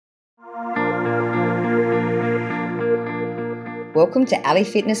Welcome to Ali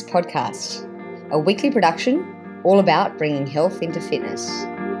Fitness Podcast, a weekly production all about bringing health into fitness.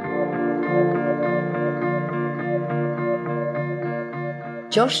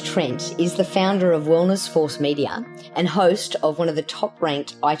 Josh Trent is the founder of Wellness Force Media and host of one of the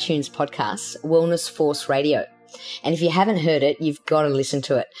top-ranked iTunes podcasts, Wellness Force Radio. And if you haven't heard it, you've got to listen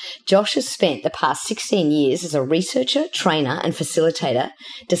to it. Josh has spent the past 16 years as a researcher, trainer, and facilitator,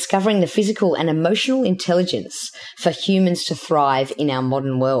 discovering the physical and emotional intelligence for humans to thrive in our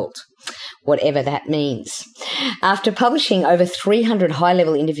modern world, whatever that means. After publishing over 300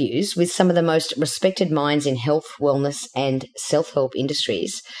 high-level interviews with some of the most respected minds in health, wellness, and self-help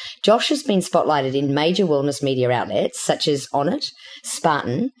industries, Josh has been spotlighted in major wellness media outlets such as Onnit,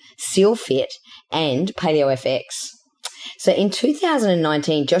 Spartan, SealFit, and PaleoFX. So in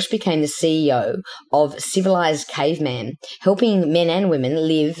 2019, Josh became the CEO of Civilized Caveman, helping men and women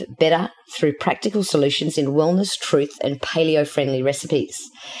live better through practical solutions in wellness, truth, and paleo-friendly recipes.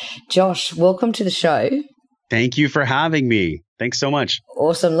 Josh, welcome to the show. Thank you for having me. Thanks so much.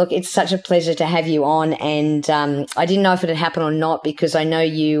 Awesome. Look, it's such a pleasure to have you on. And I didn't know if it had happened or not because I know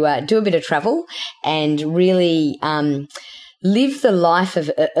you do a bit of travel and really live the life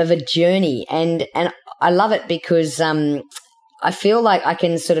of a journey. And I love it because I feel like I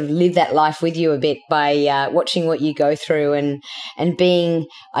can sort of live that life with you a bit by watching what you go through and being,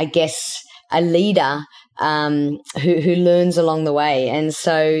 I guess, a leader who learns along the way. And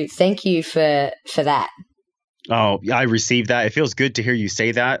so thank you for that. Oh, I received that. It feels good to hear you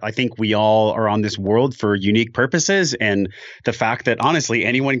say that. I think we all are on this world for unique purposes. And the fact that honestly,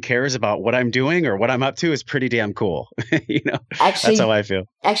 anyone cares about what I'm doing or what I'm up to is pretty damn cool. That's how I feel.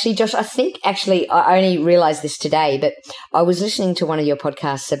 Actually, Josh, I only realized this today, but I was listening to one of your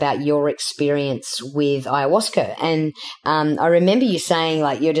podcasts about your experience with ayahuasca. And I remember you saying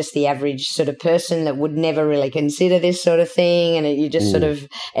like, you're just the average sort of person that would never really consider this sort of thing. And you just sort of,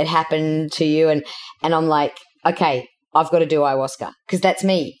 it happened to you. And I'm like, okay, I've got to do ayahuasca because that's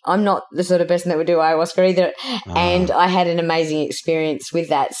me. I'm not the sort of person that would do ayahuasca either. And I had an amazing experience with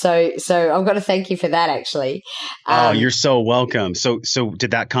that. So I've got to thank you for that actually. You're so welcome. So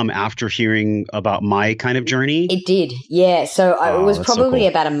did that come after hearing about my kind of journey? It did. Yeah. So it was probably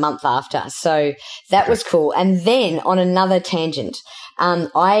about a month after. So that was cool. And then on another tangent,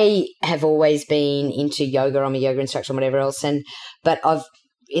 I have always been into yoga. I'm a yoga instructor and whatever else. But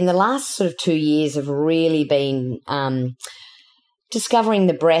in the last sort of 2 years, I've really been discovering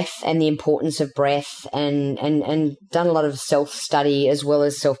the breath and the importance of breath and done a lot of self-study as well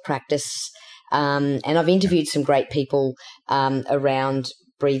as self-practice. And I've interviewed some great people around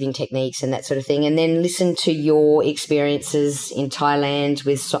breathing techniques and that sort of thing, and then listened to your experiences in Thailand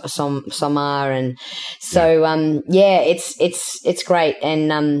with Soma. And so, it's great.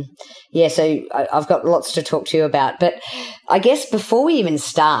 And, so I've got lots to talk to you about, but I guess before we even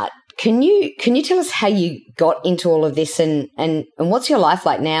start, can you tell us how you got into all of this and what's your life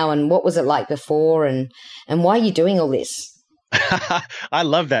like now and what was it like before and why are you doing all this? I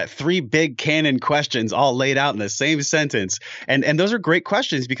love that. 3 big canon questions all laid out in the same sentence. And those are great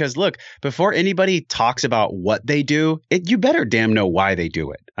questions because look, before anybody talks about what they do, you better damn know why they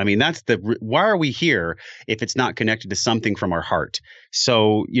do it. I mean, that's why are we here if it's not connected to something from our heart?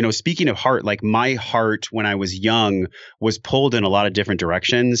 So, speaking of heart, like my heart when I was young was pulled in a lot of different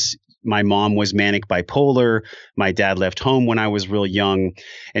directions. My mom was manic bipolar. My dad left home when I was real young.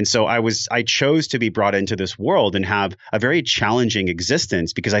 And so I chose to be brought into this world and have a very challenging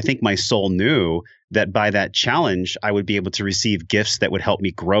existence because I think my soul knew that by that challenge, I would be able to receive gifts that would help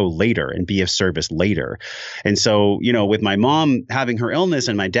me grow later and be of service later. And so, with my mom having her illness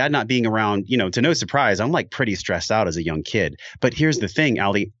and my dad not being around, to no surprise, I'm like pretty stressed out as a young kid. But here's the thing,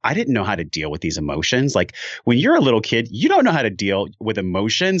 Ali, I didn't know how to deal with these emotions. Like when you're a little kid, you don't know how to deal with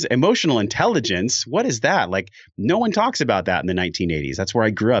emotions, emotional intelligence. What is that? Like no one talks about that in the 1980s. That's where I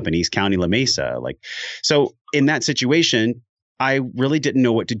grew up in East County, La Mesa. So in that situation, I really didn't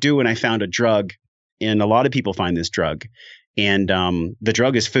know what to do. And I found a drug. And a lot of people find this drug, and the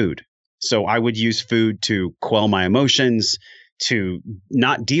drug is food. So I would use food to quell my emotions, to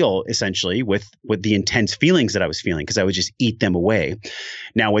not deal essentially with the intense feelings that I was feeling because I would just eat them away.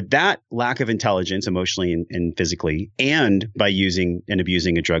 Now, with that lack of intelligence emotionally and physically, and by using and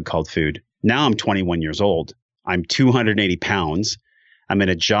abusing a drug called food, now I'm 21 years old. I'm 280 pounds. I'm in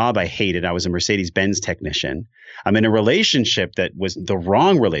a job I hated. I was a Mercedes-Benz technician. I'm in a relationship that was the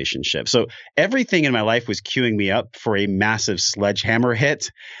wrong relationship. So everything in my life was queuing me up for a massive sledgehammer hit.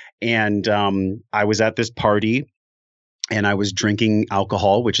 And I was at this party and I was drinking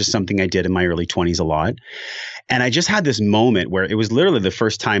alcohol, which is something I did in my early 20s a lot. And I just had this moment where it was literally the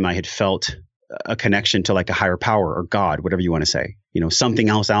first time I had felt a connection to like a higher power or God, whatever you want to say, something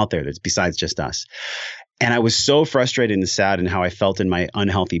else out there that's besides just us. And I was so frustrated and sad in how I felt in my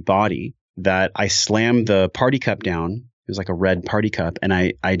unhealthy body that I slammed the party cup down. It was like a red party cup. And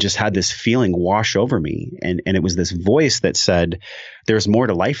I just had this feeling wash over me. And it was this voice that said, there's more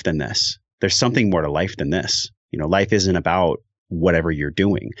to life than this. There's something more to life than this. Life isn't about whatever you're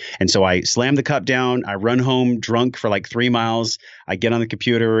doing. And so I slammed the cup down. I run home drunk for like 3 miles. I get on the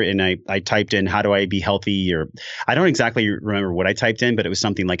computer and I typed in, how do I be healthy? Or I don't exactly remember what I typed in, but it was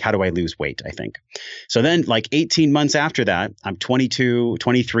something like, how do I lose weight? I think. So then like 18 months after that, I'm 22,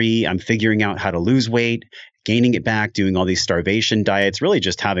 23. I'm figuring out how to lose weight, gaining it back, doing all these starvation diets, really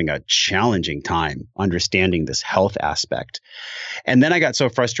just having a challenging time understanding this health aspect. And then I got so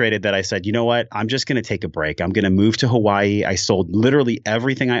frustrated that I said, you know what? I'm just going to take a break. I'm going to move to Hawaii. I sold literally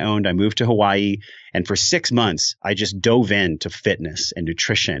everything I owned. I moved to Hawaii. And for 6 months, I just dove into fitness and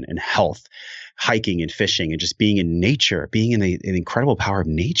nutrition and health, hiking and fishing and just being in nature, being in the incredible power of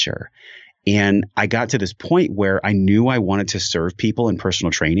nature. And I got to this point where I knew I wanted to serve people in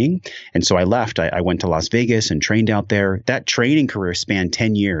personal training. And so I left. I went to Las Vegas and trained out there. That training career spanned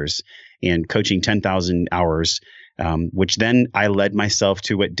 10 years and coaching 10,000 hours, which then I led myself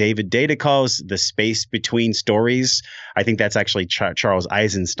to what David Data calls the space between stories. I think that's actually Charles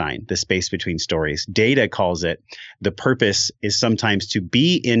Eisenstein, the space between stories. Data calls it the purpose is sometimes to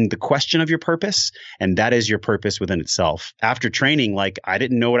be in the question of your purpose, and that is your purpose within itself. After training, like I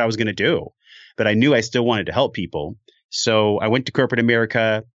didn't know what I was going to do, but I knew I still wanted to help people. So I went to corporate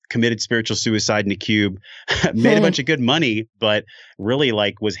America, committed spiritual suicide in a cube, made a bunch of good money, but really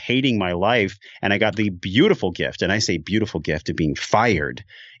like was hating my life. And I got the beautiful gift, and I say beautiful gift, of being fired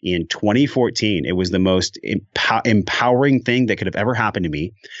in 2014. It was the most empowering thing that could have ever happened to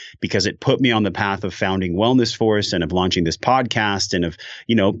me, because it put me on the path of founding Wellness Force and of launching this podcast and of,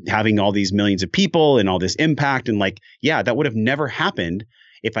 having all these millions of people and all this impact. And like, yeah, that would have never happened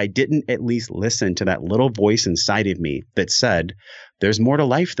if I didn't at least listen to that little voice inside of me that said, there's more to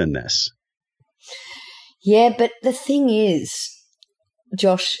life than this. Yeah, but the thing is,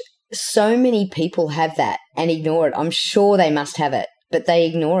 Josh, so many people have that and ignore it. I'm sure they must have it, but they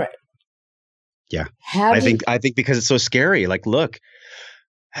ignore it. Yeah. I think because it's so scary. Like, look,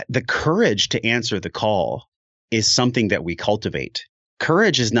 the courage to answer the call is something that we cultivate.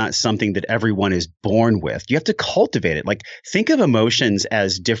 Courage is not something that everyone is born with. You have to cultivate it. Like, think of emotions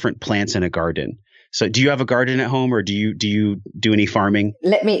as different plants in a garden. So do you have a garden at home, or do you do any farming?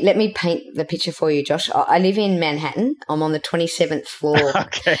 Let me paint the picture for you, Josh. I live in Manhattan. I'm on the 27th floor,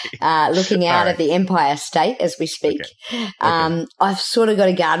 okay. Looking out at the Empire State as we speak. Okay. I've sort of got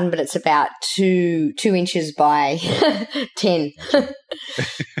a garden, but it's about 2 inches by 10.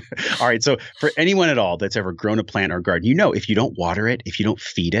 All right. So for anyone at all that's ever grown a plant or garden, if you don't water it, if you don't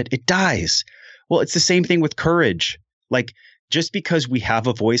feed it, it dies. Well, it's the same thing with courage. Like, just because we have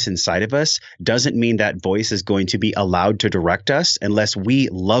a voice inside of us doesn't mean that voice is going to be allowed to direct us unless we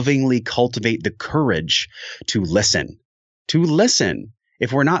lovingly cultivate the courage to listen.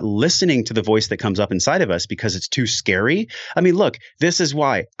 If we're not listening to the voice that comes up inside of us because it's too scary. I mean, look, this is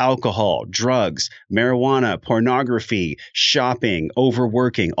why alcohol, drugs, marijuana, pornography, shopping,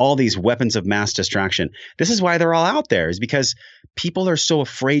 overworking, all these weapons of mass distraction. This is why they're all out there, is because people are so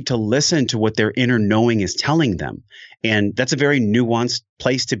afraid to listen to what their inner knowing is telling them. And that's a very nuanced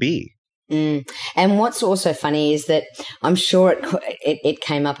place to be. And what's also funny is that I'm sure it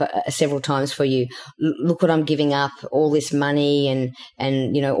came up several times for you. Look what I'm giving up, all this money and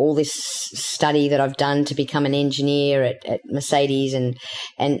all this study that I've done to become an engineer at Mercedes and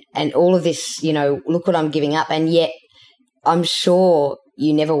all of this, look what I'm giving up. And yet I'm sure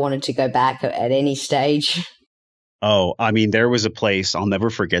you never wanted to go back at any stage. Oh, I mean, there was a place, I'll never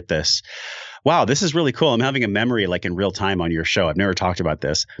forget this. Wow, this is really cool. I'm having a memory like in real time on your show. I've never talked about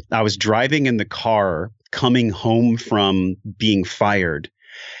this. I was driving in the car coming home from being fired.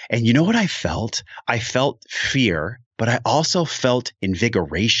 And you know what I felt? I felt fear, but I also felt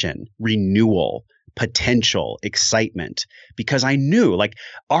invigoration, renewal, potential, excitement, because I knew, like,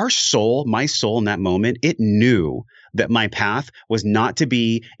 our soul, my soul in that moment, it knew that my path was not to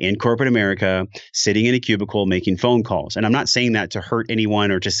be in corporate America, sitting in a cubicle, making phone calls. And I'm not saying that to hurt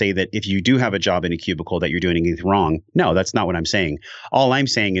anyone or to say that if you do have a job in a cubicle that you're doing anything wrong. No, that's not what I'm saying. All I'm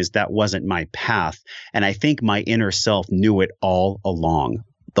saying is that wasn't my path. And I think my inner self knew it all along.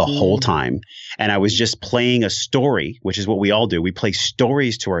 The whole time. And I was just playing a story, which is what we all do. We play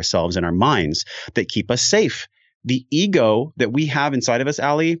stories to ourselves in our minds that keep us safe. The ego that we have inside of us,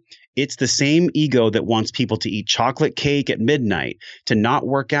 Ali, It's the same ego that wants people to eat chocolate cake at midnight, to not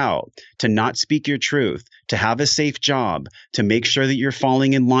work out, to not speak your truth, to have a safe job, to make sure that you're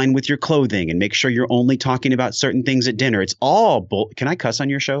falling in line with your clothing and make sure you're only talking about certain things at dinner. It's all Can I cuss on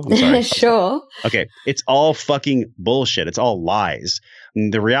your show? I'm sorry. Sure. Okay. It's all fucking bullshit. It's all lies.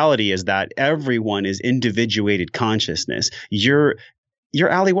 And the reality is that everyone is individuated consciousness. You're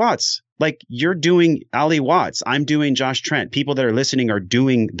Ali Watts. Like, you're doing Ali Watts. I'm doing Josh Trent. People that are listening are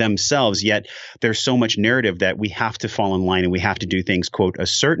doing themselves, yet there's so much narrative that we have to fall in line and we have to do things, quote, a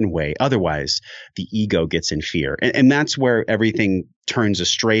certain way. Otherwise, the ego gets in fear. And that's where everything turns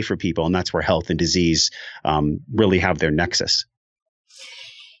astray for people. And that's where health and disease really have their nexus.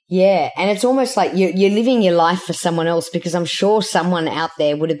 Yeah. And it's almost like you're living your life for someone else, because I'm sure someone out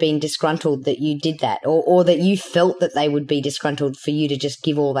there would have been disgruntled that you did that, or that you felt that they would be disgruntled for you to just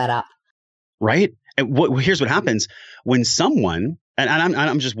give all that up. Right. And here's what happens when someone, and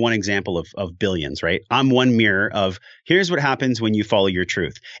I'm just one example of billions, right? I'm one mirror of here's what happens when you follow your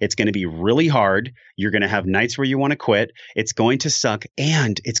truth. It's going to be really hard. You're going to have nights where you want to quit. It's going to suck.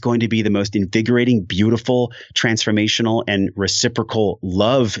 And it's going to be the most invigorating, beautiful, transformational, and reciprocal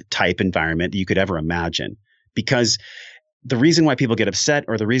love type environment that you could ever imagine. Because the reason why people get upset,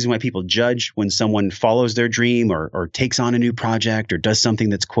 or the reason why people judge when someone follows their dream or takes on a new project or does something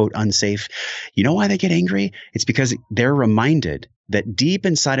that's, quote, unsafe, you know why they get angry? It's because they're reminded that deep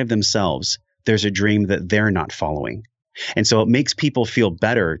inside of themselves, there's a dream that they're not following. And so it makes people feel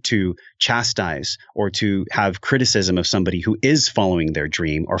better to chastise or to have criticism of somebody who is following their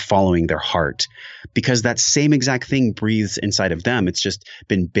dream or following their heart, because that same exact thing breathes inside of them. It's just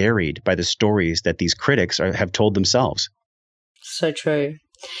been buried by the stories that these critics have told themselves. So true.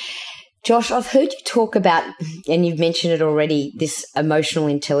 Josh, I've heard you talk about, and you've mentioned it already, this emotional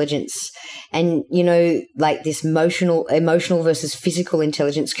intelligence and, like this emotional versus physical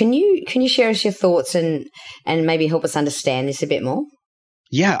intelligence. Can you share us your thoughts and maybe help us understand this a bit more?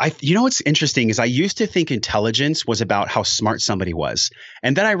 Yeah. What's interesting is I used to think intelligence was about how smart somebody was.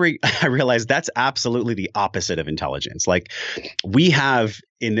 And then I realized that's absolutely the opposite of intelligence. Like, we have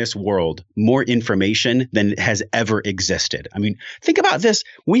in this world more information than has ever existed. I mean, think about this.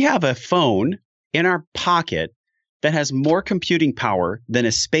 We have a phone in our pocket that has more computing power than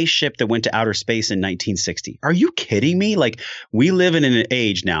a spaceship that went to outer space in 1960. Are you kidding me? Like, we live in an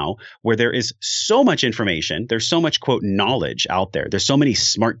age now where there is so much information. There's so much, quote, knowledge out there. There's so many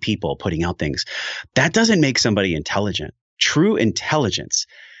smart people putting out things. That doesn't make somebody intelligent. True intelligence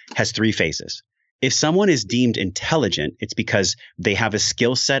has three phases. If someone is deemed intelligent, it's because they have a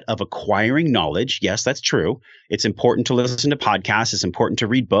skill set of acquiring knowledge. Yes, that's true. It's important to listen to podcasts. It's important to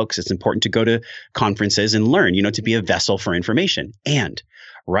read books. It's important to go to conferences and learn, to be a vessel for information. And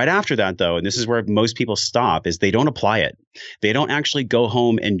right after that, though, and this is where most people stop, is they don't apply it. They don't actually go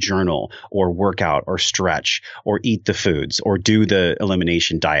home and journal or work out or stretch or eat the foods or do the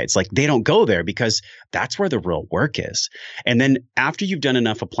elimination diets. Like, they don't go there because that's where the real work is. And then after you've done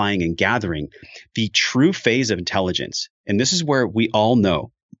enough applying and gathering, the true phase of intelligence, and this is where we all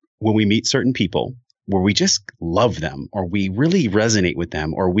know when we meet certain people, where we just love them or we really resonate with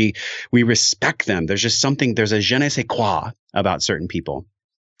them or we respect them. There's just something, there's a je ne sais quoi about certain people.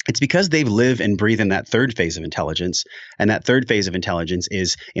 It's because they live and breathe in that third phase of intelligence. And that third phase of intelligence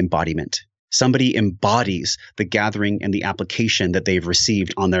is embodiment. Somebody embodies the gathering and the application that they've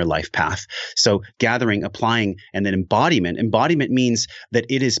received on their life path. So gathering, applying, and then embodiment. Embodiment means that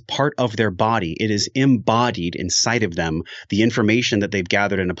it is part of their body. It is embodied inside of them. The information that they've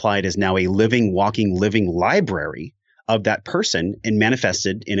gathered and applied is now a living, walking, living library of that person and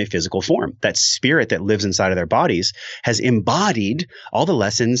manifested in a physical form. That spirit that lives inside of their bodies has embodied all the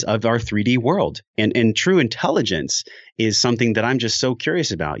lessons of our 3D world. And true intelligence is something that I'm just so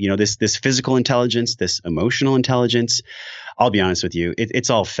curious about. This physical intelligence, this emotional intelligence. I'll be honest with you, it's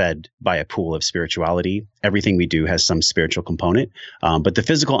all fed by a pool of spirituality. Everything we do has some spiritual component. But the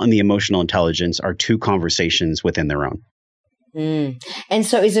physical and the emotional intelligence are two conversations within their own. And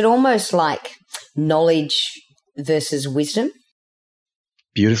so is it almost like knowledge versus wisdom?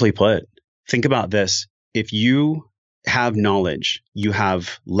 Beautifully put. Think about this. If you have knowledge, you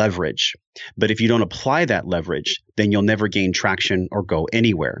have leverage. But if you don't apply that leverage, then you'll never gain traction or go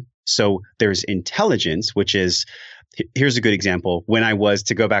anywhere. So there's intelligence, which is, here's a good example. When I was,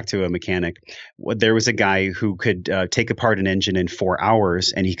 to go back to a mechanic, there was a guy who could take apart an engine in 4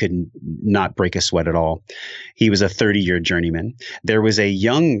 hours and he could not break a sweat at all. He was a 30-year journeyman. There was a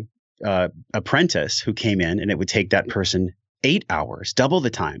young apprentice who came in, and it would take that person 8 hours, double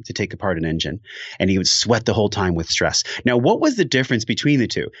the time, to take apart an engine, and he would sweat the whole time with stress. Now, what was the difference between the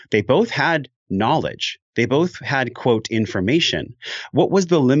two? They both had knowledge. They both had, quote, information. What was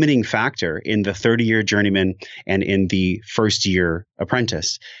the limiting factor in the 30-year journeyman and in the first-year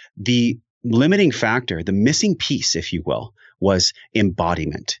apprentice? The limiting factor, the missing piece, if you will, was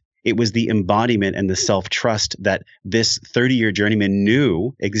embodiment. It was the embodiment and the self-trust that this 30-year journeyman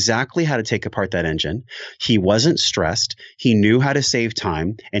knew exactly how to take apart that engine. He wasn't stressed. He knew how to save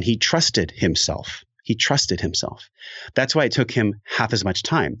time, and he trusted himself. He trusted himself. That's why it took him half as much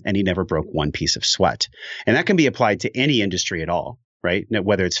time, and he never broke one piece of sweat. And that can be applied to any industry at all, right? Now,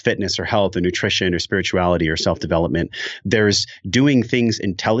 whether it's fitness or health or nutrition or spirituality or self-development, there's doing things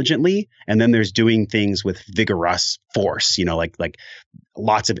intelligently, and then there's doing things with vigorous force, like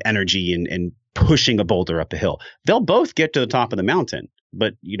lots of energy and pushing a boulder up a hill. They'll both get to the top of the mountain,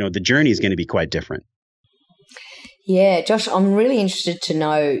 but the journey is going to be quite different. Yeah, Josh, I'm really interested to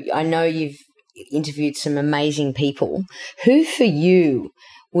know, I know you've interviewed some amazing people. Who for you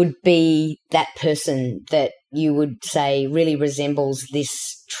would be that person that you would say really resembles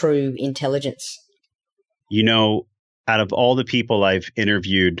this true intelligence? Out of all the people I've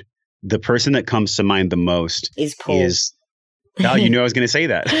interviewed, the person that comes to mind the most is Paul. Oh, you knew I was going to say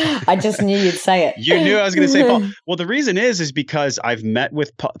that. I just knew you'd say it. You knew I was going to say Paul. Well, the reason is because I've met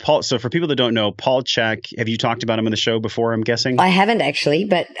with Paul. So for people that don't know, Paul Chek, have you talked about him on the show before, I'm guessing? I haven't actually,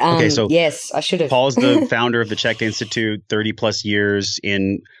 but okay, so yes, I should have. Paul's the founder of the Chek Institute, 30 plus years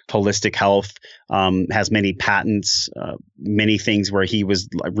in holistic health, has many patents, many things where he was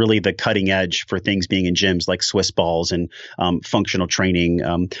really the cutting edge for things being in gyms like Swiss balls and functional training,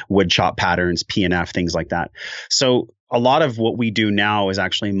 wood chop patterns, PNF, things like that. So a lot of what we do now is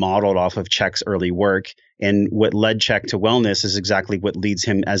actually modeled off of Chek's early work. And what led Chek to wellness is exactly what leads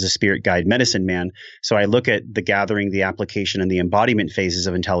him as a spirit guide medicine man. So I look at the gathering, the application, and the embodiment phases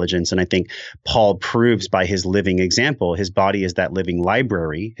of intelligence. And I think Paul proves by his living example, his body is that living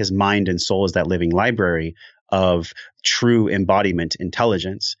library, his mind and soul is that living library of true embodiment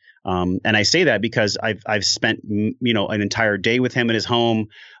intelligence. And I say that because I've spent, an entire day with him in his home,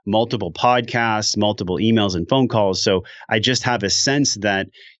 multiple podcasts, multiple emails and phone calls. So I just have a sense that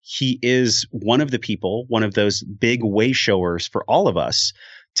he is one of the people, one of those big way showers for all of us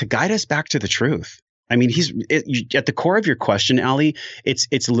to guide us back to the truth. I mean, at the core of your question, Ali,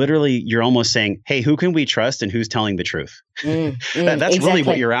 it's literally, you're almost saying, hey, who can we trust and who's telling the truth? That's exactly. Really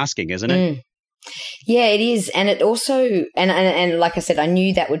what you're asking, isn't it? Yeah, it is. And it also, and like I said, I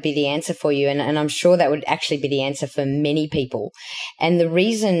knew that would be the answer for you. And I'm sure that would actually be the answer for many people. And the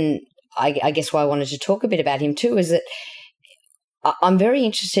reason, I guess why I wanted to talk a bit about him too, is that I'm very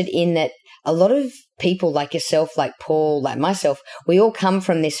interested in that a lot of people like yourself, like Paul, like myself, we all come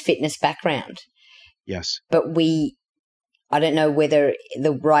from this fitness background. Yes. But I don't know whether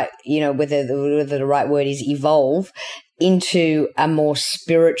the right, whether the right word is evolve into a more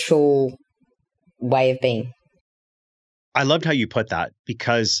spiritual way of being. I loved how you put that,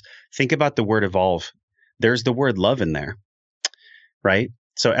 because think about the word evolve. There's the word love in there, right?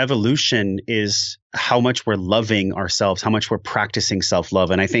 So evolution is how much we're loving ourselves, how much we're practicing self-love.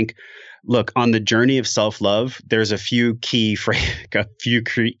 And I think, look, on the journey of self-love, there's a few key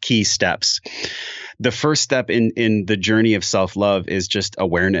steps. The first step in the journey of self-love is just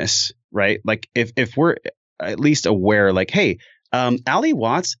awareness, right? Like if we're at least aware, like, hey, Ali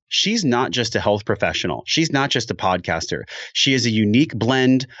Watts, she's not just a health professional. She's not just a podcaster. She is a unique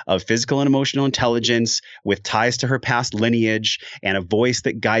blend of physical and emotional intelligence with ties to her past lineage and a voice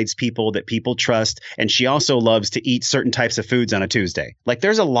that guides people, that people trust. And she also loves to eat certain types of foods on a Tuesday. Like,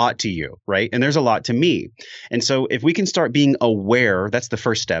 there's a lot to you, right? And there's a lot to me. And so if we can start being aware, that's the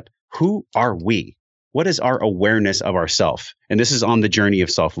first step. Who are we? What is our awareness of ourself? And this is on the journey of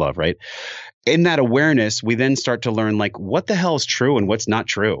self-love, right? In that awareness, we then start to learn, like, what the hell is true and what's not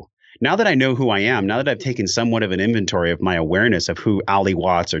true. Now that I know who I am, now that I've taken somewhat of an inventory of my awareness of who Ali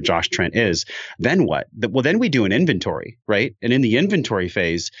Watts or Josh Trent is, then what? Well, then we do an inventory, right? And in the inventory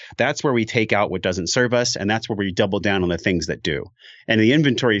phase, that's where we take out what doesn't serve us, and that's where we double down on the things that do. And the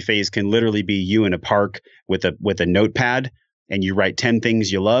inventory phase can literally be you in a park with a notepad, and you write 10 things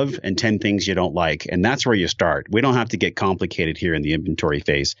you love and 10 things you don't like. And that's where you start. We don't have to get complicated here in the inventory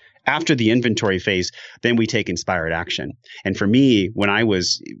phase. After the inventory phase, then we take inspired action. And for me, when I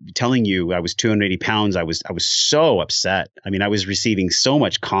was telling you I was 280 pounds, I was so upset. I mean, I was receiving so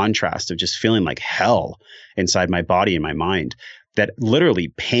much contrast of just feeling like hell inside my body and my mind, that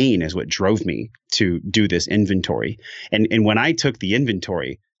literally pain is what drove me to do this inventory. And when I took the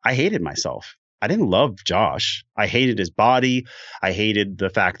inventory, I hated myself. I didn't love Josh. I hated his body. I hated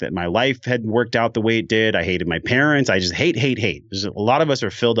the fact that my life had worked out the way it did. I hated my parents. I just hate. There's a lot of us are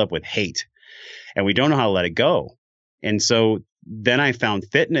filled up with hate, and we don't know how to let it go. And so then I found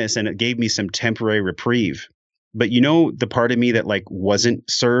fitness and it gave me some temporary reprieve. But you know, the part of me that like wasn't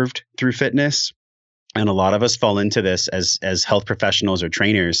served through fitness, and a lot of us fall into this as health professionals or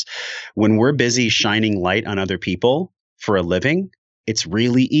trainers, when we're busy shining light on other people for a living, it's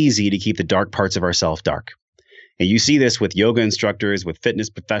really easy to keep the dark parts of ourselves dark. And you see this with yoga instructors, with fitness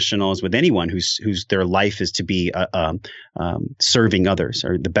professionals, with anyone whose their life is to be serving others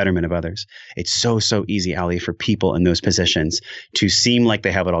or the betterment of others. It's so easy, Ali, for people in those positions to seem like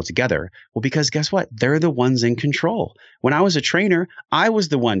they have it all together. Well, because guess what? They're the ones in control. When I was a trainer, I was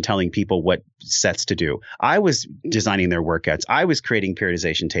the one telling people what sets to do. I was designing their workouts. I was creating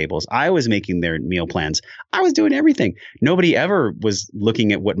periodization tables. I was making their meal plans. I was doing everything. Nobody ever was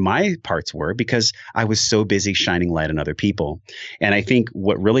looking at what my parts were because I was so busy shining light on other people. And I think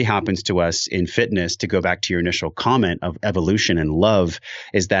what really happens to us in fitness, to go back to your initial comment of evolution and love,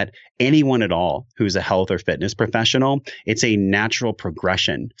 is that anyone at all who's a health or fitness professional, it's a natural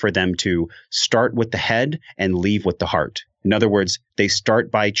progression for them to start with the head and leave with the heart. In other words, they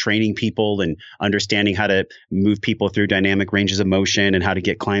start by training people and understanding how to move people through dynamic ranges of motion and how to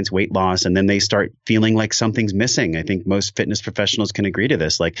get clients weight loss. And then they start feeling like something's missing. I think most fitness professionals can agree to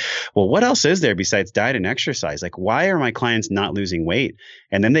this. Like, well, what else is there besides diet and exercise? Like, why are my clients not losing weight?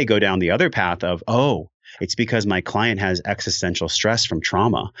 And then they go down the other path of, oh, it's because my client has existential stress from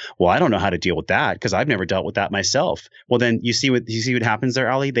trauma. Well, I don't know how to deal with that because I've never dealt with that myself. Well, then you see what happens there,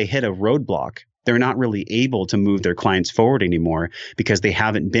 Ali? They hit a roadblock. They're not really able to move their clients forward anymore because they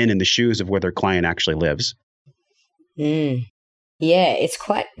haven't been in the shoes of where their client actually lives. Yeah, it's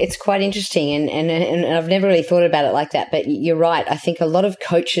quite interesting, and I've never really thought about it like that. But you're right. I think a lot of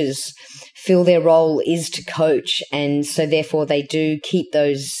coaches feel their role is to coach, and so therefore they do keep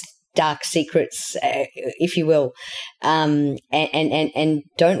those dark secrets, if you will, and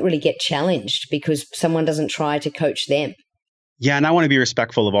don't really get challenged because someone doesn't try to coach them. Yeah, and I want to be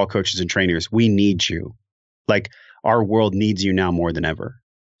respectful of all coaches and trainers. We need you. Like, our world needs you now more than ever.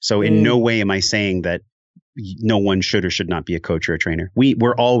 So in no way am I saying that no one should or should not be a coach or a trainer.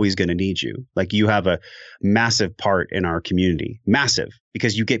 We're always going to need you. Like, you have a massive part in our community, massive,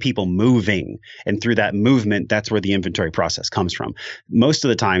 because you get people moving. And through that movement, that's where the inventory process comes from. Most of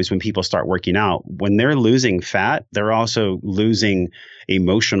the times when people start working out, when they're losing fat, they're also losing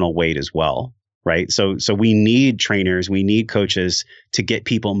emotional weight as well. Right. So we need trainers, we need coaches to get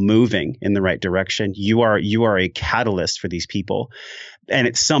people moving in the right direction. You are a catalyst for these people. And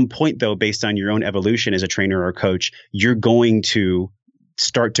at some point, though, based on your own evolution as a trainer or a coach, you're going to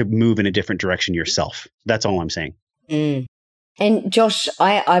start to move in a different direction yourself. That's all I'm saying. And Josh,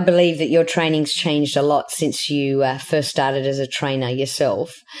 I believe that your training's changed a lot since you first started as a trainer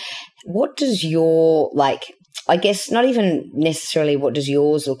yourself. What does your, I guess not even necessarily what does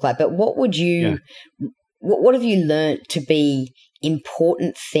yours look like, but what would you, what have you learnt to be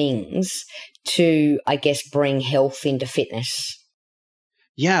important things to, I guess, bring health into fitness?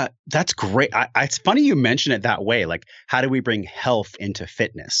 Yeah, that's great. It's funny you mention it that way. Like, how do we bring health into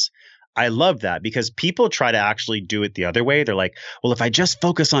fitness? I love that because people try to actually do it the other way. They're like, well, if I just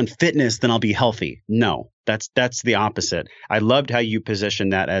focus on fitness, then I'll be healthy. No, that's the opposite. I loved how you position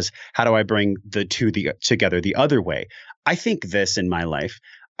that as, how do I bring the two together the other way? I think this in my life.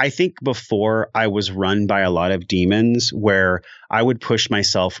 I think before I was run by a lot of demons where I would push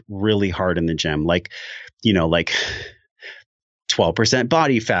myself really hard in the gym, like 12%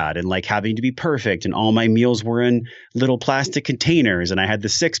 body fat and like having to be perfect. And all my meals were in little plastic containers and I had the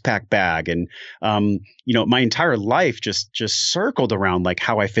 6-pack bag. And, my entire life just circled around like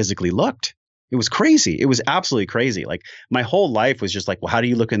how I physically looked. It was crazy. It was absolutely crazy. Like, my whole life was just like, well, how do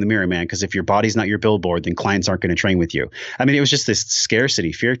you look in the mirror, man? Because if your body's not your billboard, then clients aren't going to train with you. I mean, it was just this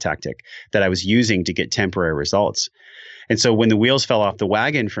scarcity fear tactic that I was using to get temporary results. And so when the wheels fell off the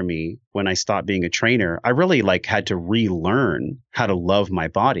wagon for me, when I stopped being a trainer, I really had to relearn how to love my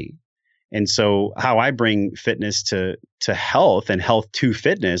body. And so how I bring fitness to health and health to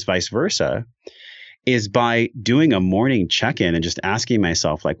fitness, vice versa, is by doing a morning check-in and just asking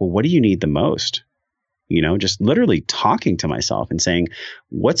myself, well, what do you need the most? Just literally talking to myself and saying,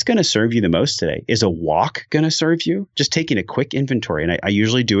 what's going to serve you the most today? Is a walk going to serve you? Just taking a quick inventory. And I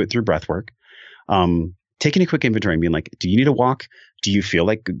usually do it through breath work. Taking a quick inventory and being like, do you need a walk? Do you feel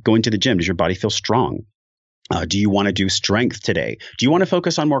like going to the gym? Does your body feel strong? Do you want to do strength today? Do you want to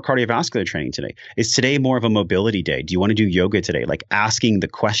focus on more cardiovascular training today? Is today more of a mobility day? Do you want to do yoga today? Like asking the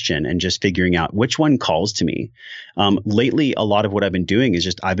question and just figuring out which one calls to me. Lately, a lot of what I've been doing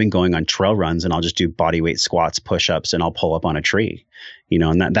is I've been going on trail runs and I'll just do body weight squats, push-ups, and I'll pull up on a tree.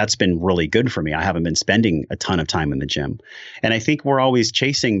 And that's been really good for me. I haven't been spending a ton of time in the gym. And I think we're always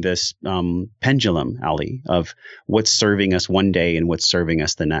chasing this pendulum, Ali, of what's serving us one day and what's serving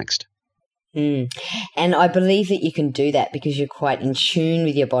us the next. And I believe that you can do that because you're quite in tune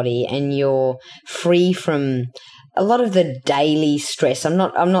with your body and you're free from a lot of the daily stress. I'm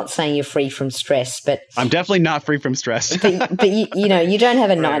not saying you're free from stress, but I'm definitely not free from stress. but you don't have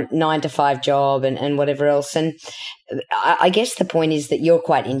a nine to five job and whatever else. And I guess the point is that you're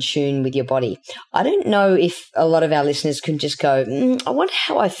quite in tune with your body. I don't know if a lot of our listeners can just go, I wonder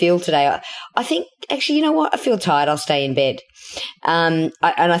how I feel today. I think actually, you know what? I feel tired. I'll stay in bed. And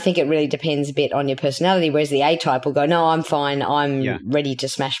I think it really depends a bit on your personality, whereas the A-type will go, no, I'm fine. I'm ready to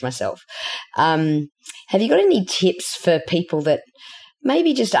smash myself. Have you got any tips for people that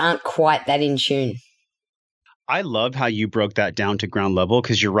maybe just aren't quite that in tune? I love how you broke that down to ground level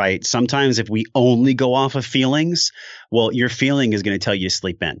because you're right. Sometimes if we only go off of feelings, well, your feeling is going to tell you to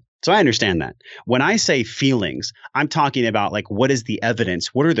sleep in. So I understand that. When I say feelings, I'm talking about like, what is the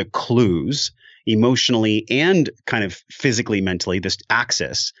evidence? What are the clues emotionally and kind of physically, mentally, this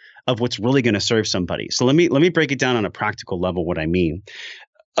axis of what's really going to serve somebody? So let me break it down on a practical level, what I mean.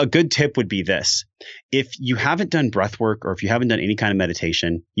 A good tip would be this. If you haven't done breath work or if you haven't done any kind of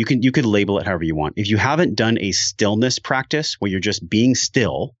meditation, you could label it however you want. If you haven't done a stillness practice where you're just being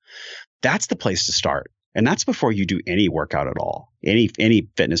still, that's the place to start. And that's before you do any workout at all, any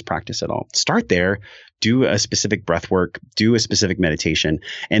fitness practice at all. Start there, do a specific breath work, do a specific meditation.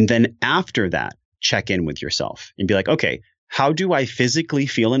 And then after that, check in with yourself and be like, okay, how do I physically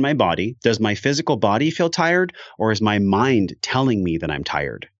feel in my body? Does my physical body feel tired, or is my mind telling me that I'm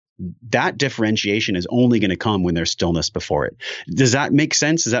tired? That differentiation is only going to come when there's stillness before it. Does that make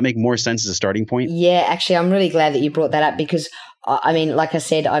sense? Does that make more sense as a starting point? Yeah, actually, I'm really glad that you brought that up because, I mean, like I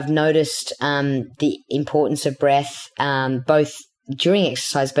said, I've noticed the importance of breath, both during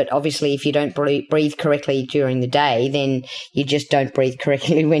exercise, but obviously if you don't breathe correctly during the day, then you just don't breathe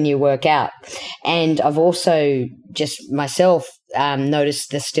correctly when you work out. And I've also just myself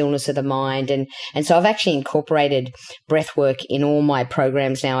noticed the stillness of the mind. And so I've actually incorporated breath work in all my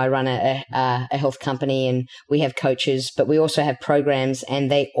programs now. I run a health company and we have coaches, but we also have programs and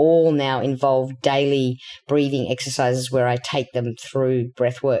they all now involve daily breathing exercises where I take them through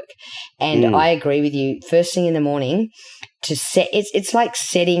breath work. And I agree with you. First thing in the morning, to set it's like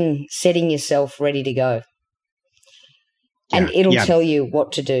setting yourself ready to go, and it'll tell you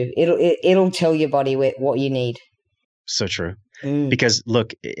what to do. It'll tell your body what you need. So true. Because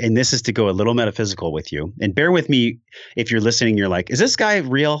look, and this is to go a little metaphysical with you, and bear with me if you're listening, you're like, is this guy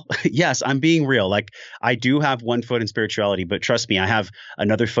real? Yes, I'm being real. Like I do have one foot in spirituality, but trust me, I have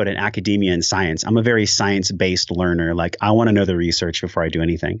another foot in academia and science. I'm a very science-based learner. Like I want to know the research before I do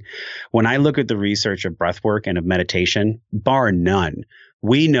anything. When I look at the research of breath work and of meditation, bar none,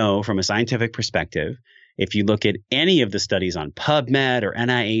 we know from a scientific perspective, if you look at any of the studies on PubMed or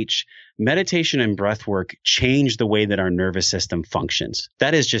NIH, meditation and breath work change the way that our nervous system functions.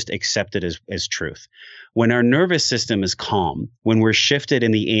 That is just accepted as truth. When our nervous system is calm, when we're shifted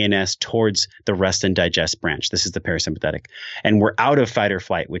in the ANS towards the rest and digest branch, this is the parasympathetic, and we're out of fight or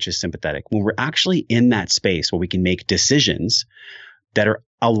flight, which is sympathetic, when we're actually in that space where we can make decisions that are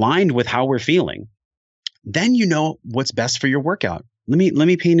aligned with how we're feeling, then you know what's best for your workout. Let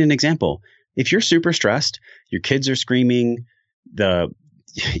me paint an example. If you're super stressed, your kids are screaming,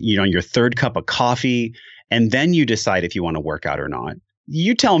 your third cup of coffee, and then you decide if you want to work out or not.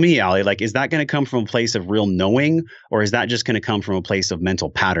 You tell me, Ali, like, is that going to come from a place of real knowing, or is that just going to come from a place of mental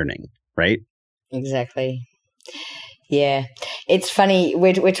patterning, right? Exactly. Yeah. It's funny.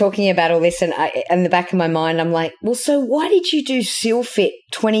 We're talking about all this, and in the back of my mind, I'm like, well, so why did you do SealFit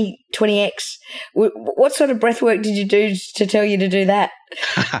 20X? What sort of breath work did you do to tell you to do that?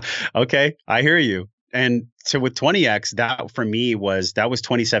 Okay. I hear you. And so with 20X, that for me was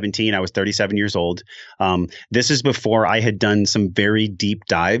 2017. I was 37 years old. This is before I had done some very deep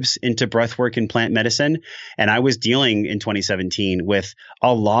dives into breathwork and plant medicine. And I was dealing in 2017 with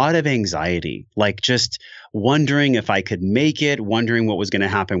a lot of anxiety, like just wondering if I could make it, wondering what was going to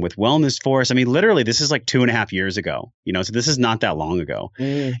happen with Wellness Force. I mean, literally, this is like 2.5 years ago, so this is not that long ago.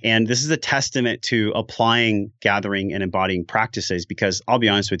 And this is a testament to applying, gathering, and embodying practices, because I'll be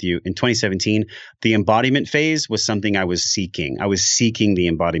honest with you, in 2017, the embodiment phase was something I was seeking. I was seeking the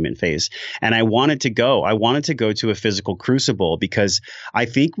embodiment phase. And I wanted to go to a physical crucible because I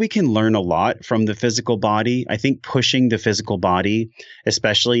think we can learn a lot from the physical body. I think pushing the physical body,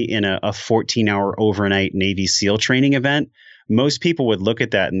 especially in a 14-hour overnight Navy SEAL training event, most people would look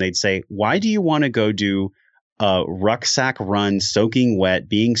at that and they'd say, why do you want to go do a rucksack run, soaking wet,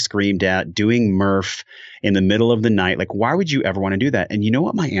 being screamed at, doing Murph in the middle of the night? Like, why would you ever want to do that? And you know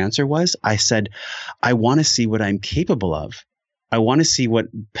what my answer was? I said, I want to see what I'm capable of. I want to see what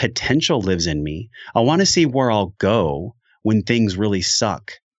potential lives in me. I want to see where I'll go when things really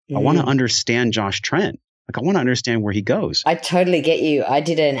suck. I want to understand Josh Trent. Like, I want to understand where he goes. I totally get you. I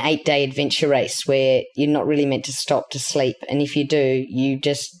did an 8-day adventure race where you're not really meant to stop to sleep. And if you do, you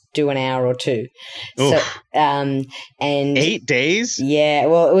just do an hour or two. Oof. So, and 8 days? Yeah.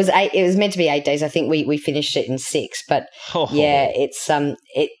 Well, it was 8. It was meant to be 8 days. I think we finished it in 6, but yeah,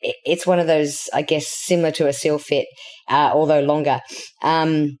 it's one of those, I guess, similar to a SealFit, although longer.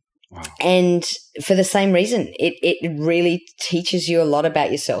 Wow. And for the same reason, it really teaches you a lot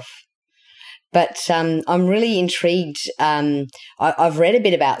about yourself. But I'm really intrigued. I've read a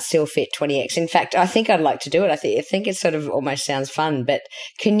bit about SealFit 20X. In fact, I think I'd like to do it. I think it sort of almost sounds fun. But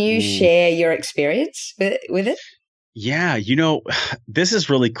can you share your experience with it? Yeah, this is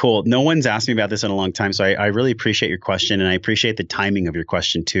really cool. No one's asked me about this in a long time. So I really appreciate your question. And I appreciate the timing of your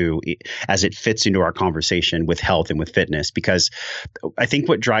question too, as it fits into our conversation with health and with fitness, because I think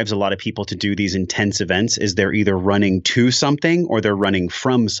what drives a lot of people to do these intense events is they're either running to something or they're running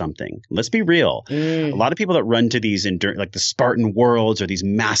from something. Let's be real. A lot of people that run to these like the Spartan worlds or these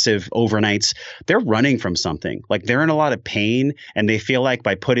massive overnights, they're running from something. Like they're in a lot of pain and they feel like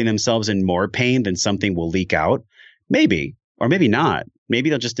by putting themselves in more pain, then something will leak out. Maybe, or maybe not. Maybe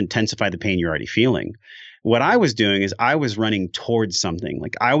they'll just intensify the pain you're already feeling. What I was doing is I was running towards something.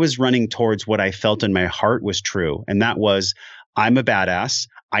 Like I was running towards what I felt in my heart was true. And that was, I'm a badass.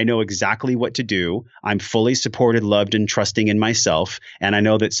 I know exactly what to do. I'm fully supported, loved, and trusting in myself. And I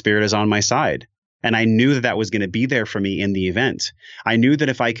know that spirit is on my side. And I knew that that was going to be there for me in the event. I knew that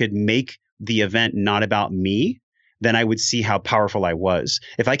if I could make the event not about me, then I would see how powerful I was.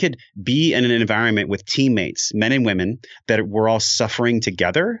 If I could be in an environment with teammates, men and women, that were all suffering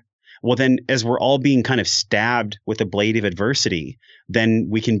together, well, then as we're all being kind of stabbed with a blade of adversity, then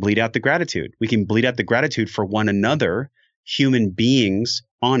we can bleed out the gratitude. We can bleed out the gratitude for one another, human beings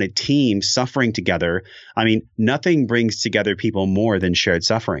on a team suffering together. I mean, nothing brings together people more than shared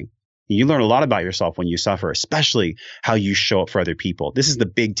suffering. You learn a lot about yourself when you suffer, especially how you show up for other people. This is the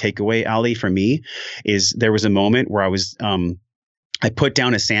big takeaway, Ali, for me, is there was a moment where I put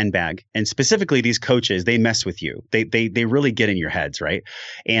down a sandbag, and specifically these coaches, they mess with you. They really get in your heads, right?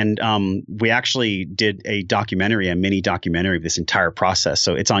 And we actually did a mini documentary of this entire process.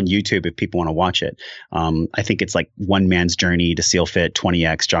 So it's on YouTube if people want to watch it. I think it's like One Man's Journey to SealFit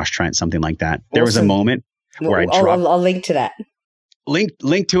 20X, Josh Trent, something like that. There was a moment where I dropped. I'll link to that.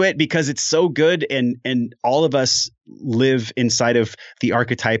 Link to it because it's so good, and all of us live inside of the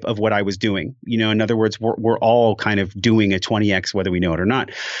archetype of what I was doing. In other words, we're all kind of doing a 20X whether we know it or not.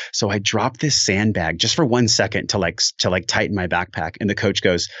 So I dropped this sandbag just for 1 second to tighten my backpack, and the coach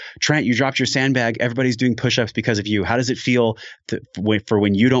goes, "Trent, you dropped your sandbag. Everybody's doing push-ups because of you. How does it feel for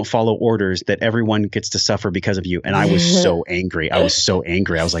when you don't follow orders that everyone gets to suffer because of you?" And I was so angry. I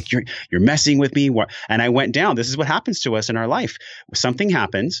was like, "You're messing with me." And I went down. This is what happens to us in our life. Something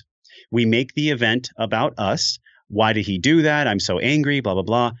happens. We make the event about us. Why did he do that? I'm so angry, blah, blah,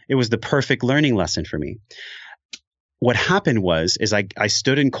 blah. It was the perfect learning lesson for me. What happened is I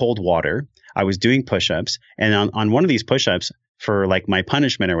stood in cold water. I was doing push-ups. And on one of these push-ups, for like my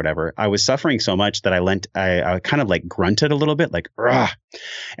punishment or whatever, I was suffering so much that I kind of like grunted a little bit, like, "Ugh."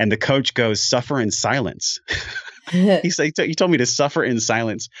 And the coach goes, "Suffer in silence." He told me to suffer in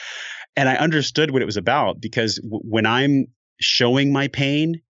silence. And I understood what it was about, because when I'm showing my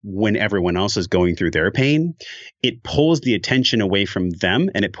pain, when everyone else is going through their pain, it pulls the attention away from them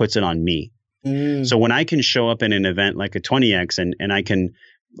and it puts it on me. So when I can show up in an event like a 20X and I can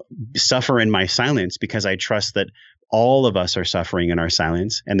suffer in my silence because I trust that all of us are suffering in our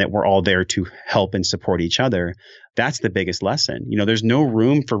silence and that we're all there to help and support each other, that's the biggest lesson. There's no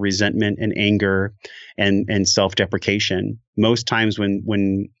room for resentment and anger and self-deprecation. Most times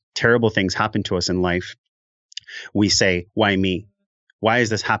when terrible things happen to us in life, we say, "Why me? Why is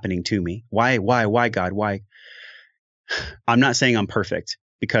this happening to me? Why God? Why?" I'm not saying I'm perfect,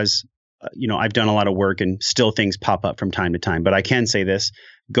 because, I've done a lot of work and still things pop up from time to time. But I can say this,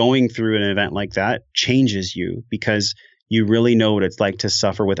 going through an event like that changes you, because you really know what it's like to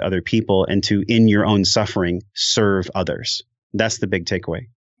suffer with other people and to, in your own suffering, serve others. That's the big takeaway.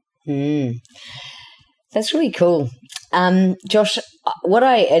 That's really cool. Josh, what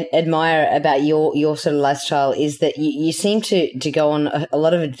I admire about your sort of lifestyle is that you seem to go on a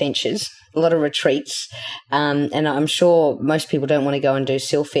lot of adventures, a lot of retreats, and I'm sure most people don't want to go and do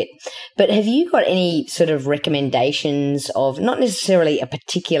SealFit. But have you got any sort of recommendations of, not necessarily a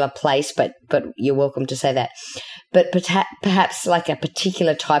particular place, but you're welcome to say that, but perhaps like a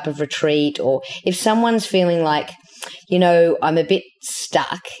particular type of retreat, or if someone's feeling like, I'm a bit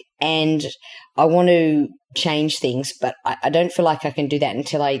stuck and I want to change things, but I don't feel like I can do that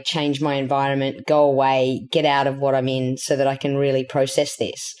until I change my environment, go away, get out of what I'm in so that I can really process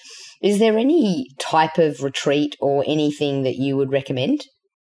this. Is there any type of retreat or anything that you would recommend?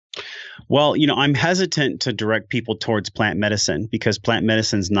 Well, I'm hesitant to direct people towards plant medicine because plant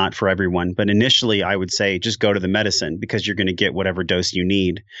medicine's not for everyone. But initially, I would say just go to the medicine because you're going to get whatever dose you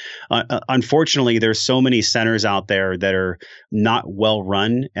need. Unfortunately, there's so many centers out there that are not well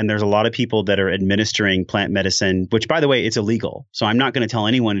run. And there's a lot of people that are administering plant medicine, which, by the way, it's illegal. So I'm not going to tell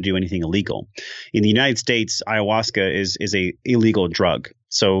anyone to do anything illegal. In the United States, ayahuasca is a illegal drug.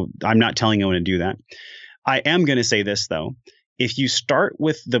 So I'm not telling anyone to do that. I am going to say this, though. If you start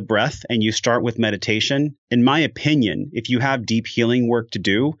with the breath and you start with meditation, in my opinion, if you have deep healing work to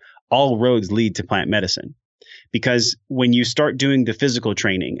do, all roads lead to plant medicine. Because when you start doing the physical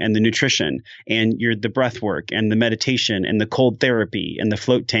training and the nutrition and the breath work and the meditation and the cold therapy and the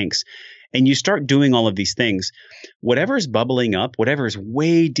float tanks, and you start doing all of these things, whatever is bubbling up, whatever is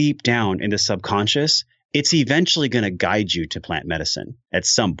way deep down in the subconscious, it's eventually going to guide you to plant medicine at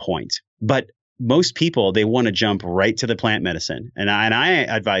some point. But most people, they want to jump right to the plant medicine. And I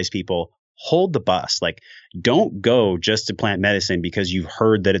advise people, hold the bus. Like, don't go just to plant medicine because you've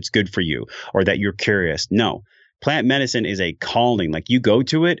heard that it's good for you or that you're curious. No, plant medicine is a calling. Like, you go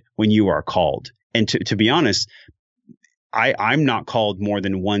to it when you are called. And to be honest, I'm not called more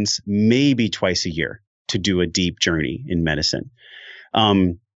than once, maybe twice a year to do a deep journey in medicine.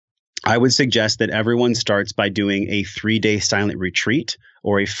 I would suggest that everyone starts by doing a 3-day silent retreat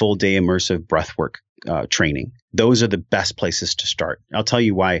or a full day immersive breathwork training. Those are the best places to start. I'll tell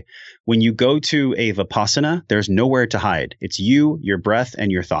you why. When you go to a Vipassana, there's nowhere to hide. It's you, your breath,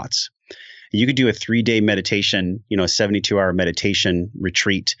 and your thoughts. You could do a 3-day meditation, a 72-hour meditation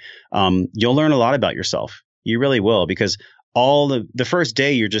retreat. You'll learn a lot about yourself. You really will, because the first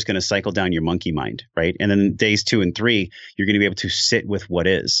day, you're just going to cycle down your monkey mind, right? And then days 2 and 3, you're going to be able to sit with what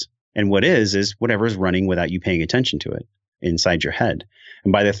is. And what is whatever is running without you paying attention to it inside your head.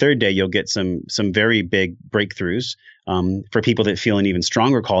 And by the 3rd day, you'll get some very big breakthroughs. For people that feel an even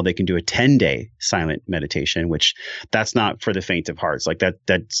stronger call, they can do a 10-day silent meditation, which that's not for the faint of hearts. Like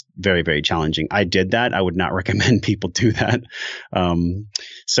that's very, very challenging. I did that. I would not recommend people do that.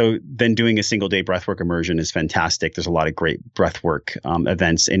 So then doing a single day breathwork immersion is fantastic. There's a lot of great breathwork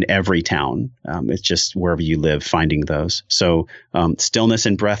events in every town. It's just wherever you live, finding those. So stillness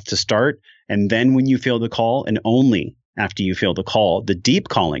and breath to start. And then when you feel the call, and only after you feel the call, the deep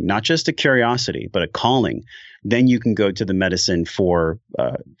calling, not just a curiosity, but a calling, then you can go to the medicine for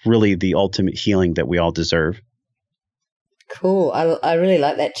really the ultimate healing that we all deserve. Cool. I really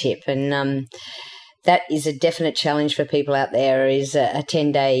like that tip. And that is a definite challenge for people out there, is a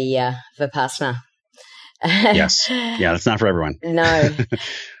 10-day Vipassana. Yes. Yeah, that's not for everyone. No.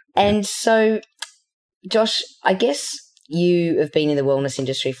 And so, Josh, I guess you have been in the wellness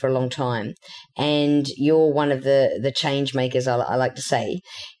industry for a long time, and you're one of the change makers, I like to say.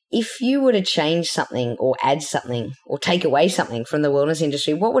 If you were to change something or add something or take away something from the wellness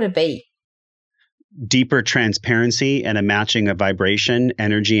industry, what would it be? Deeper transparency and a matching of vibration,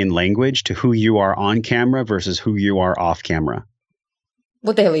 energy, and language to who you are on camera versus who you are off camera.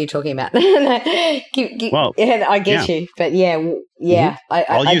 What the hell are you talking about? Well, I get you, but yeah.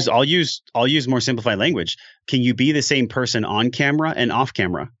 Mm-hmm. I'll use more simplified language. Can you be the same person on camera and off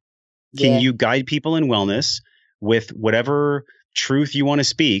camera? Can you guide people in wellness with whatever truth you want to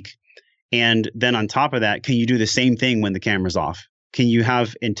speak? And then on top of that, can you do the same thing when the camera's off? Can you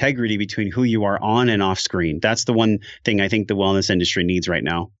have integrity between who you are on and off screen? That's the one thing I think the wellness industry needs right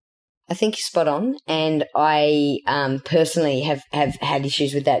now. I think you're spot on. And I personally have had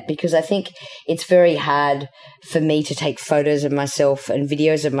issues with that, because I think it's very hard for me to take photos of myself and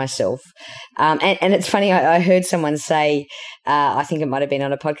videos of myself. And it's funny, I heard someone say, I think it might have been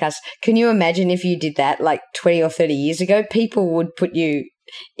on a podcast, can you imagine if you did that like 20 or 30 years ago? People would put you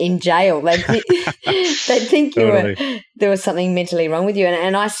in jail. They'd think totally. There was something mentally wrong with you.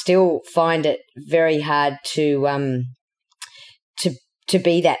 And I still find it very hard to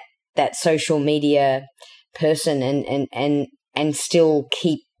be that social media person and still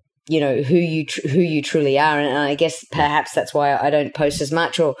keep who you truly are. And I guess perhaps that's why I don't post as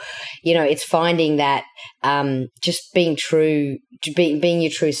much, or, it's finding that, just being true, being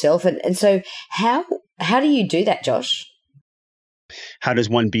your true self. And so how do you do that, Josh? How does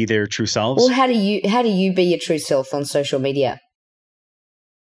one be their true selves? Well, how do you be your true self on social media?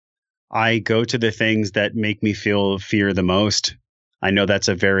 I go to the things that make me feel fear the most. I know that's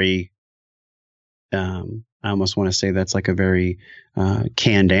a very, I almost want to say that's like a very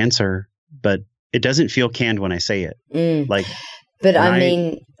canned answer, but it doesn't feel canned when I say it. But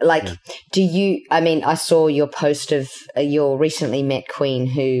do you, I saw your post of your recently met queen,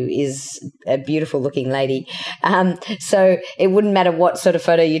 who is a beautiful looking lady. So it wouldn't matter what sort of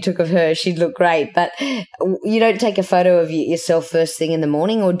photo you took of her, she'd look great. But you don't take a photo of yourself first thing in the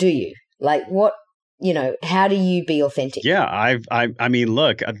morning, or do you? Like what? How do you be authentic? Yeah,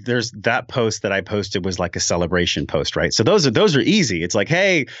 look, there's that post that I posted was like a celebration post, right? So those are easy. It's like,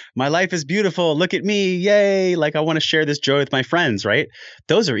 hey, my life is beautiful. Look at me. Yay. Like I want to share this joy with my friends, right?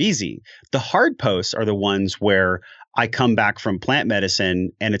 Those are easy. The hard posts are the ones where I come back from plant medicine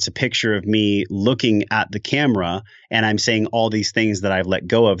and it's a picture of me looking at the camera and I'm saying all these things that I've let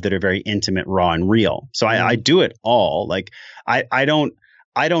go of that are very intimate, raw, and real. So I do it all. Like I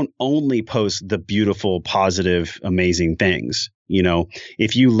don't only post the beautiful, positive, amazing things.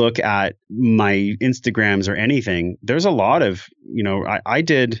 If you look at my Instagrams or anything, there's a lot of, I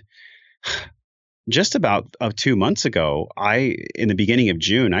did just about 2 months ago, in the beginning of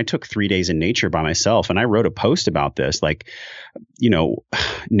June, I took 3 days in nature by myself and I wrote a post about this. Like,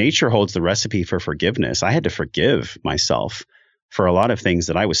 nature holds the recipe for forgiveness. I had to forgive myself for a lot of things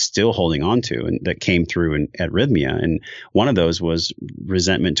that I was still holding on to and that came through at Rhythmia. And one of those was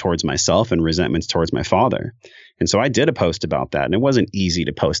resentment towards myself and resentments towards my father. And so I did a post about that. And it wasn't easy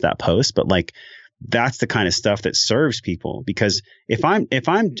to post that post, but like, that's the kind of stuff that serves people. Because if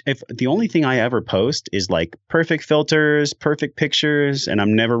the only thing I ever post is like perfect filters, perfect pictures, and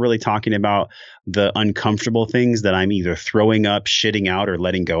I'm never really talking about the uncomfortable things that I'm either throwing up, shitting out, or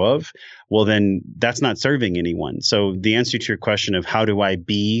letting go of, well, then that's not serving anyone. So the answer to your question of how do I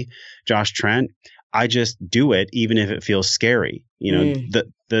be Josh Trent, I just do it even if it feels scary.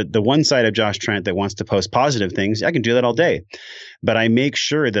 The one side of Josh Trent that wants to post positive things, I can do that all day. But I make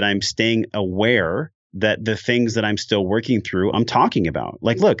sure that I'm staying aware that the things that I'm still working through, I'm talking about.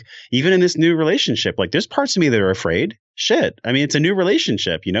 Like, look, even in this new relationship, like there's parts of me that are afraid. Shit. I mean, it's a new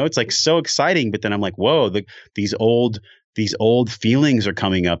relationship, it's like so exciting. But then I'm like, whoa, these old feelings are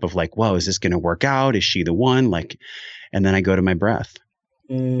coming up of like, whoa, is this going to work out? Is she the one? Like, and then I go to my breath.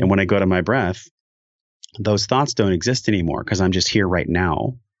 And when I go to my breath, those thoughts don't exist anymore because I'm just here right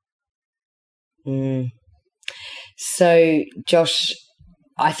now. So, Josh,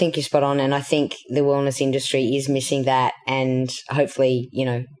 I think you're spot on, and I think the wellness industry is missing that, and hopefully,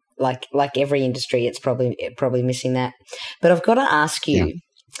 like every industry, it's probably missing that. But I've got to ask you,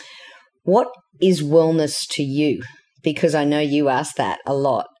 what is wellness to you? Because I know you ask that a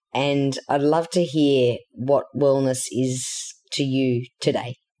lot, and I'd love to hear what wellness is to you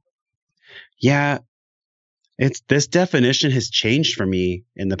today. Yeah. This definition has changed for me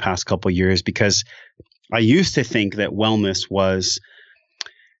in the past couple of years, because I used to think that wellness was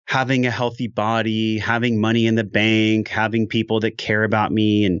having a healthy body, having money in the bank, having people that care about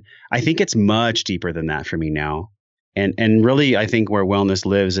me. And I think it's much deeper than that for me now. And really, I think where wellness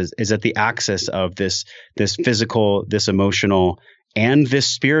lives is at the axis of this physical, this emotional, and this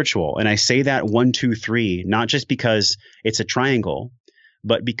spiritual. And I say that 1, 2, 3, not just because it's a triangle,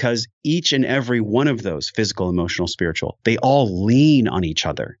 but because each and every one of those, physical, emotional, spiritual, they all lean on each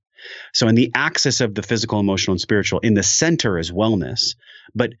other. So in the axis of the physical, emotional, and spiritual, in the center is wellness.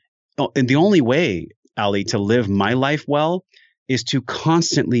 But the only way, Ali, to live my life well is to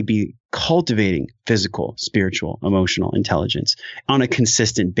constantly be cultivating physical, spiritual, emotional intelligence on a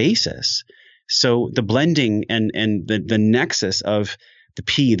consistent basis. So the blending and the nexus of the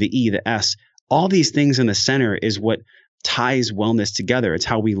P, the E, the S, all these things in the center is what ties wellness together. It's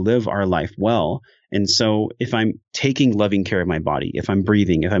how we live our life well. And so if I'm taking loving care of my body, if I'm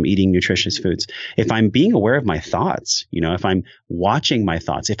breathing, if I'm eating nutritious foods, if I'm being aware of my thoughts, if I'm watching my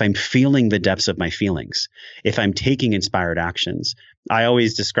thoughts, if I'm feeling the depths of my feelings, if I'm taking inspired actions, I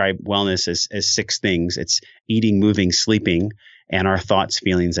always describe wellness as 6 things. It's eating, moving, sleeping, and our thoughts,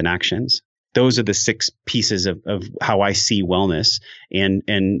 feelings, and actions. Those are the 6 pieces of how I see wellness. And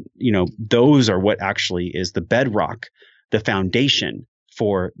those are what actually is the bedrock, the foundation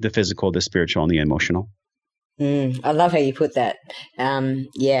for the physical, the spiritual, and the emotional. I love how you put that. I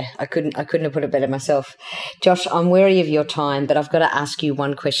couldn't have put it better myself. Josh, I'm wary of your time, but I've got to ask you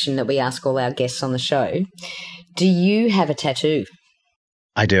one question that we ask all our guests on the show. Do you have a tattoo?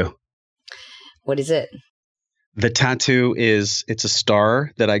 I do. What is it? The tattoo it's a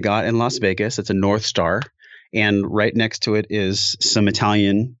star that I got in Las Vegas. It's a North Star. And right next to it is some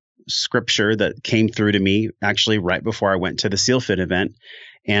Italian scripture that came through to me actually right before I went to the SealFit event.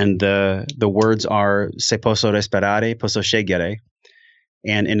 And the words are "Se posso respirare, posso scegliere."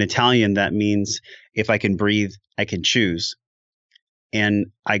 And in Italian, that means if I can breathe, I can choose. And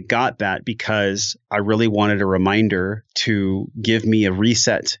I got that because I really wanted a reminder to give me a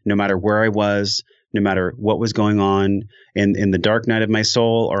reset, no matter where I was, no matter what was going on in the dark night of my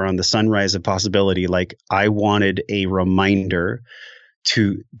soul or on the sunrise of possibility. Like, I wanted a reminder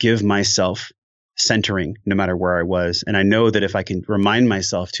to give myself centering no matter where I was. And I know that if I can remind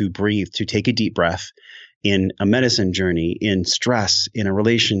myself to breathe, to take a deep breath in a medicine journey, in stress, in a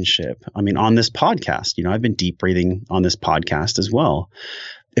relationship, I mean, on this podcast, I've been deep breathing on this podcast as well.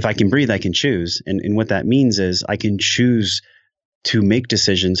 If I can breathe, I can choose. And what that means is I can choose to make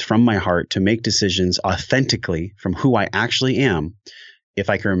decisions from my heart, to make decisions authentically from who I actually am, if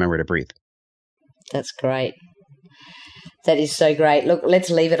I can remember to breathe. That's great. That is so great. Look,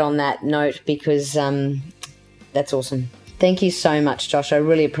 let's leave it on that note because that's awesome. Thank you so much, Josh. I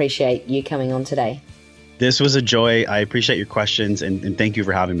really appreciate you coming on today. This was a joy. I appreciate your questions and thank you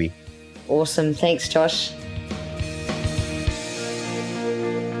for having me. Awesome. Thanks, Josh.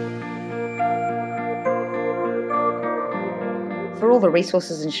 For all the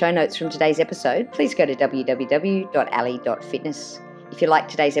resources and show notes from today's episode, please go to www.ali.fitness. If you liked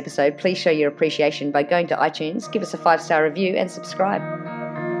today's episode, please show your appreciation by going to iTunes, give us a 5-star review and subscribe.